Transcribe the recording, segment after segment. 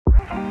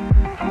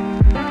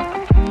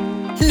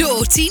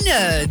Naughty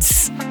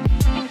Nerds.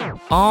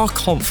 Are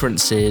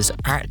conferences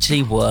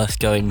actually worth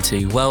going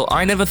to? Well,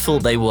 I never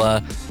thought they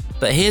were,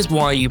 but here's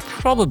why you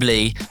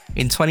probably,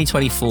 in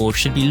 2024,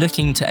 should be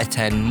looking to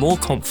attend more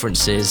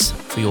conferences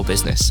for your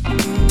business. The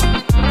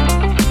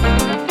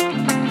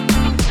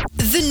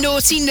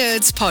Naughty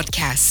Nerds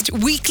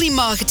Podcast. Weekly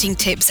marketing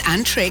tips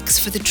and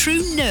tricks for the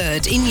true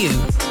nerd in you.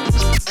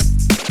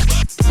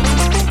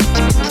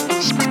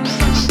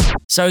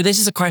 So this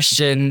is a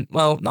question,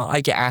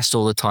 I get asked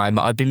all the time,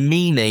 but I've been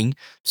meaning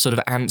to sort of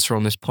answer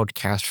on this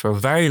podcast for a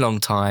very long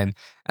time.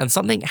 And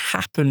something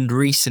happened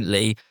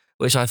recently,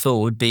 which I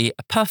thought would be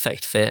a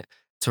perfect fit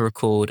to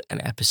record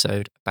an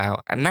episode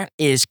about. And that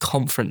is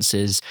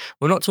conferences.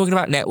 We're not talking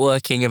about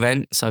networking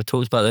events. I've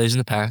talked about those in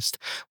the past.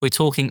 We're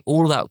talking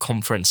all about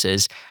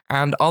conferences.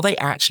 And are they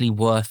actually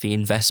worth the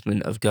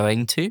investment of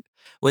going to?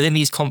 Within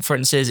these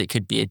conferences, it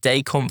could be a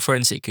day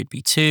conference, it could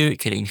be two, it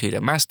could include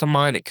a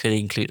mastermind, it could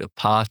include a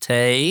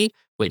party,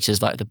 which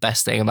is like the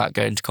best thing about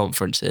going to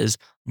conferences,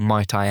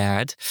 might I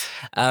add.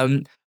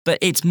 But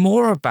it's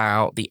more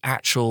about the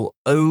actual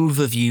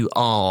overview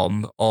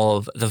arm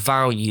of the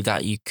value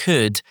that you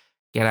could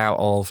get out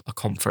of a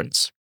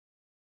conference.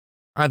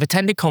 I've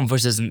attended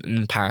conferences in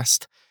the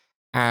past,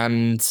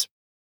 and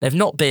they've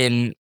not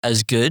been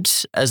as good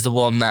as the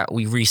one that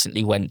we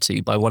recently went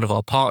to by one of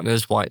our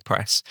partners, White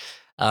Press.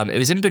 It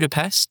was in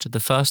Budapest. The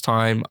first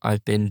time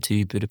I've been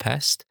to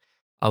Budapest,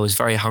 I was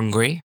very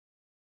hungry,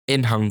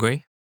 and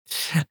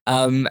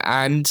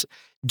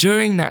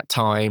during that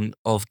time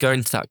of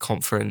going to that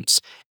conference,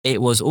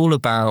 it was all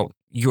about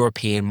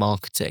European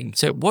marketing.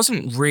 So it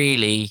wasn't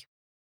really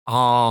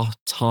our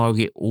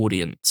target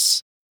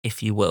audience,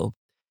 if you will.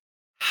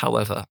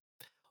 However,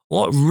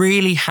 what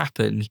really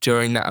happened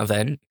during that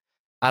event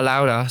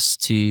allowed us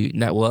to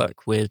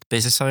network with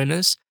business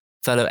owners,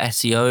 fellow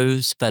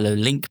SEOs, fellow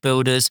link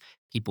builders,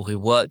 people who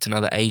worked in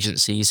other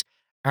agencies.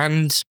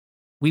 And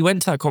we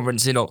went to that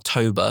conference in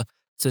October.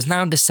 So it's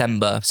now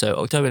December. So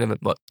October,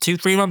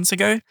 2-3 months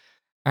ago.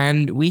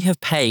 And we have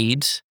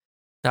paid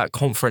that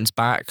conference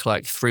back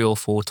like 3 or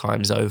 4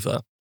 times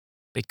over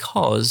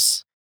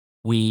because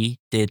we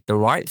did the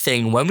right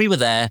thing when we were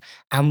there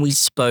and we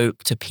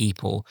spoke to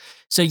people.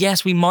 So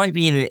yes, we might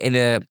be in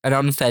an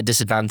unfair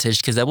disadvantage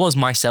because there was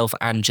myself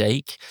and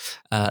Jake,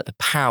 the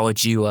power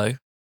duo,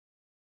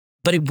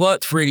 but it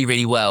worked really,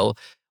 really well.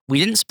 We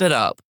didn't split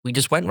up. We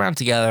just went around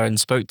together and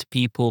spoke to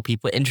people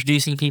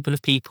introducing people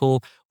of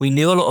people. We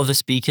knew a lot of the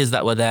speakers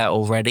that were there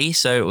already.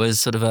 So it was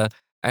sort of a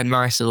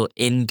nice little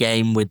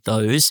in-game with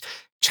those,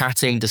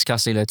 chatting,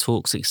 discussing their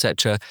talks,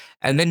 etc.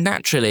 And then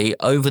naturally,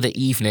 over the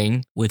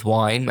evening with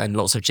wine and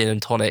lots of gin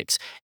and tonics,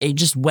 it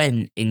just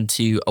went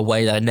into a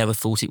way that I never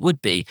thought it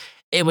would be.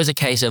 It was a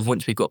case of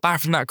once we got back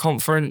from that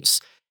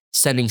conference,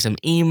 sending some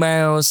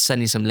emails,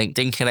 sending some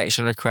LinkedIn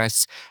connection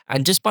requests.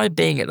 And just by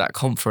being at that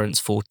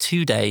conference for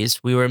 2 days,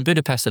 we were in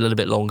Budapest a little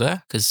bit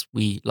longer because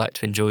we like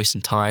to enjoy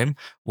some time,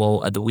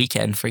 well, at the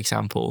weekend, for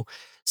example.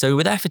 So we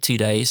were there for 2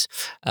 days.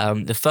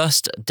 The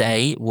first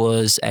day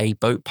was a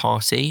boat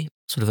party,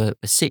 sort of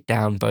a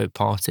sit-down boat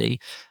party.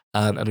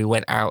 And we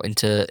went out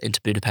into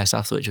Budapest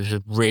afterwards, which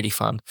was really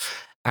fun.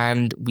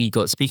 And we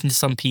got speaking to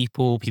some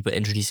people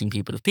introducing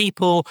people to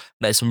people.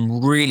 Met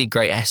some really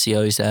great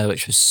SEOs there,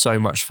 which was so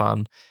much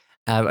fun.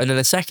 And then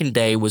the second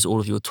day was all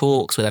of your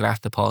talks with an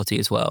after party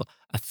as well.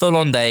 A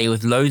full-on day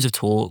with loads of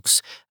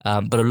talks,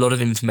 but a lot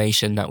of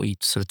information that we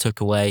sort of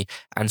took away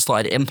and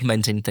started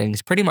implementing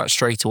things pretty much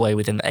straight away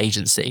within the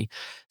agency.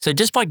 So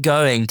just by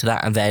going to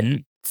that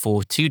event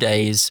for 2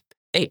 days,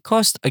 it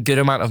cost a good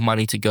amount of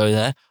money to go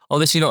there.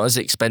 Obviously not as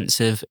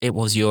expensive. It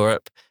was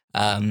Europe.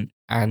 And,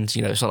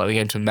 it's not like we're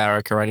going to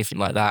America or anything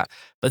like that.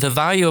 But the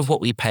value of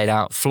what we paid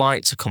out,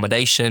 flights,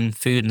 accommodation,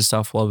 food and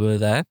stuff while we were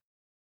there,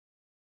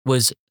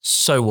 was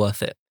so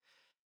worth it.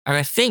 And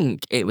I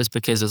think it was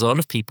because there's a lot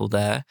of people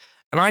there.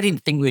 And I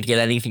didn't think we'd get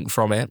anything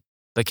from it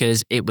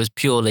because it was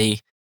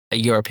purely a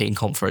European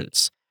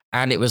conference.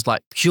 And it was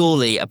like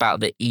purely about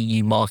the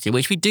EU market,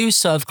 which we do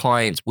serve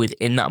clients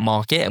within that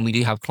market. And we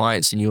do have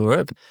clients in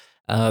Europe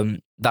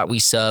that we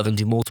serve and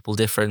do multiple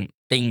different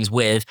things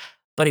with.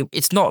 But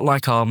it's not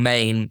like our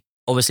main,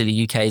 obviously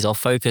the UK is our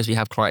focus. We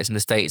have clients in the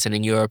States and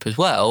in Europe as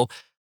well.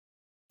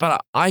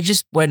 But I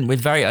just went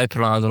with very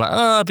open eyes. I'm like,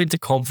 I've been to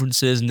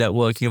conferences,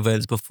 networking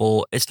events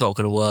before. It's not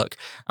going to work.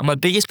 And my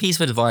biggest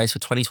piece of advice for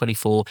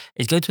 2024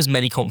 is go to as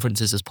many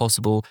conferences as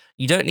possible.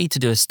 You don't need to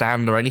do a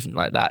stand or anything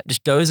like that.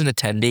 Just go as an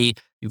attendee.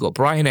 You've got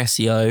Brighton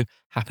SEO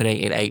happening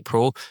in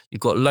April.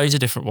 You've got loads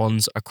of different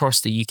ones across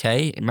the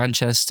UK, in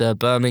Manchester,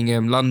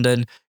 Birmingham,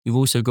 London. You've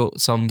also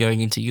got some going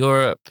into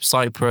Europe,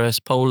 Cyprus,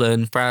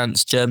 Poland,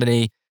 France,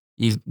 Germany.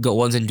 You've got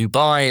ones in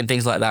Dubai and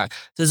things like that.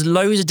 There's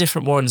loads of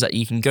different ones that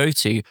you can go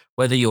to,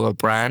 whether you're a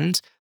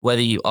brand,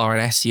 whether you are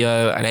an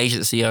SEO, an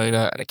agency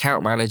owner, an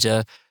account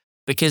manager,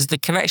 because the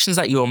connections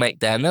that you'll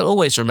make there, and they'll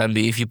always remember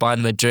you if you buy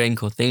them a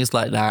drink or things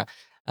like that.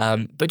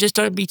 But just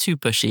don't be too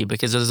pushy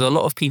because there's a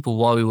lot of people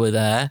while we were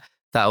there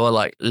that were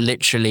like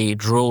literally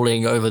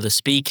drooling over the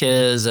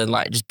speakers and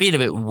like just being a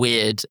bit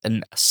weird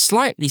and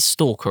slightly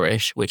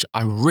stalkerish, which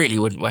I really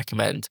wouldn't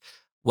recommend.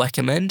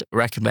 recommend.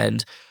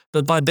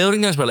 But by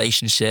building those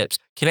relationships,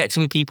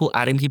 connecting with people,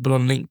 adding people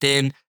on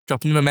LinkedIn,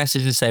 dropping them a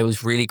message and say it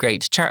was really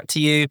great to chat to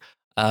you.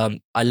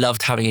 I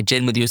loved having a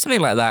gin with you,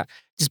 something like that.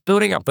 Just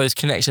building up those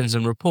connections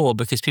and rapport,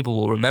 because people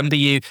will remember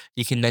you.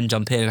 You can then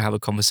jump in and have a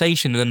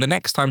conversation. And then the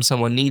next time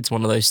someone needs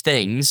one of those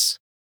things,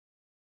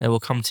 they will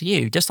come to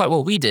you, just like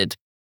what we did.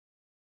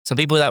 Some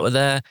people that were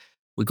there,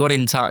 we got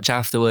in touch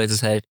afterwards and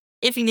said,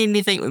 if you need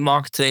anything with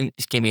marketing,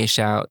 just give me a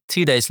shout.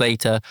 2 days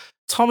later,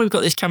 Tom, we've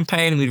got this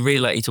campaign and we'd really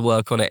like you to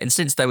work on it. And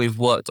since then, we've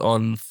worked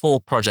on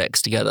 4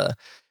 projects together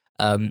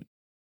in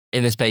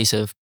the space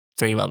of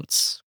 3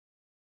 months.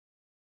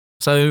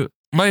 So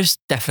most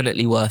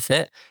definitely worth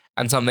it,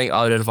 and something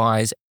I would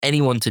advise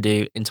anyone to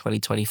do in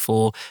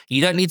 2024.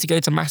 You don't need to go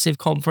to massive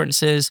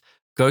conferences.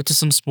 Go to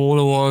some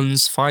smaller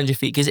ones, find your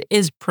feet, because it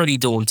is pretty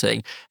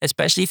daunting,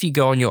 especially if you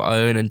go on your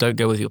own and don't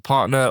go with your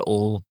partner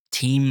or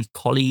team,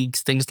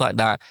 colleagues, things like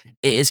that.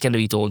 It is going to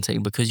be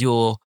daunting because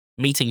you're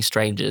meeting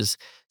strangers.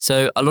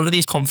 So a lot of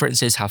these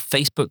conferences have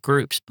Facebook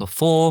groups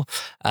before,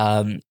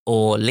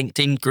 or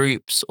LinkedIn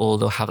groups, or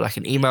they'll have like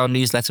an email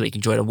newsletter where you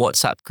can join a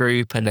WhatsApp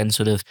group and then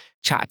sort of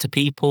chat to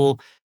people,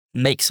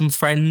 make some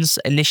friends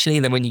initially.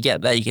 Then when you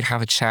get there, you can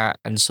have a chat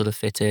and sort of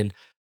fit in.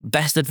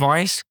 Best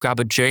advice, grab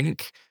a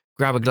drink,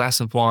 grab a glass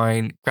of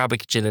wine, grab a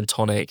gin and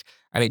tonic,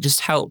 and it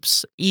just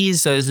helps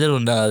ease those little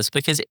nerves,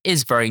 because it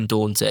is very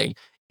daunting.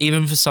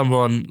 Even for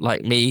someone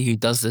like me who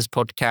does this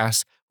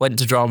podcast, went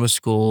to drama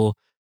school,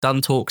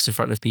 done talks in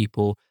front of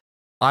people.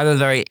 I'm a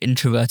very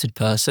introverted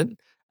person.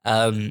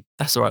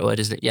 That's the right word,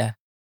 isn't it? Yeah.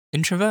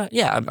 Introvert?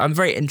 Yeah, I'm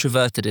very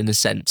introverted in a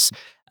sense.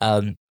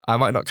 I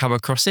might not come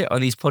across it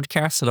on these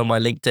podcasts and on my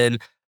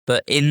LinkedIn,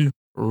 but in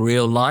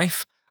real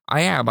life,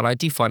 I am. And I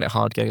do find it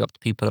hard going up to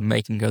people and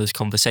making those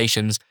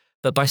conversations.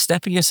 But by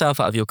stepping yourself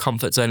out of your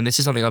comfort zone, and this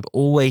is something I've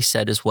always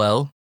said as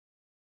well,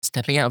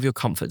 stepping out of your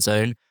comfort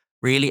zone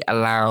really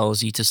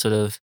allows you to sort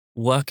of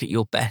work at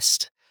your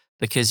best,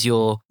 because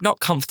you're not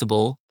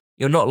comfortable.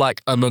 You're not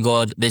like, oh my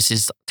God, this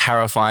is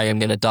terrifying, I'm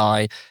going to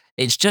die.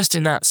 It's just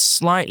in that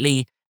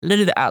slightly,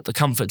 little bit out the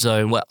comfort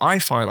zone where I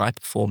find I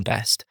perform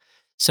best.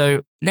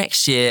 So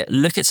next year,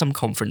 look at some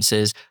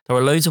conferences. There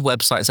are loads of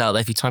websites out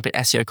there. If you type in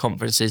SEO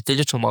conferences,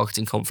 digital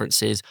marketing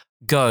conferences,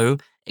 go,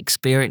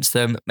 experience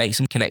them, make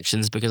some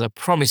connections, because I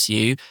promise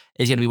you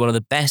it's going to be one of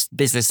the best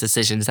business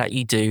decisions that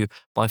you do,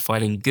 by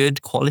finding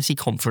good quality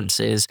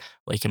conferences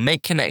where you can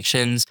make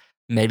connections,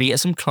 maybe get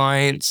some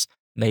clients,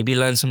 maybe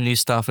learn some new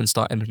stuff and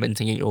start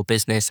implementing it in your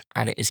business,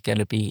 and it is going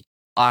to be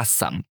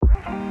awesome.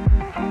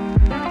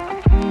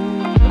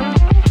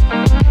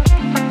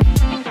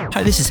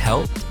 Hope this has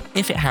helped.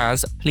 If it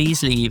has,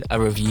 please leave a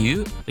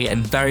review. We're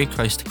getting very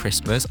close to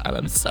Christmas and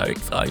I'm so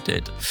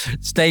excited.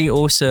 Stay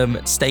awesome,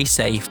 stay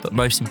safe, but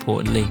most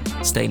importantly,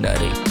 stay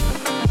nerdy.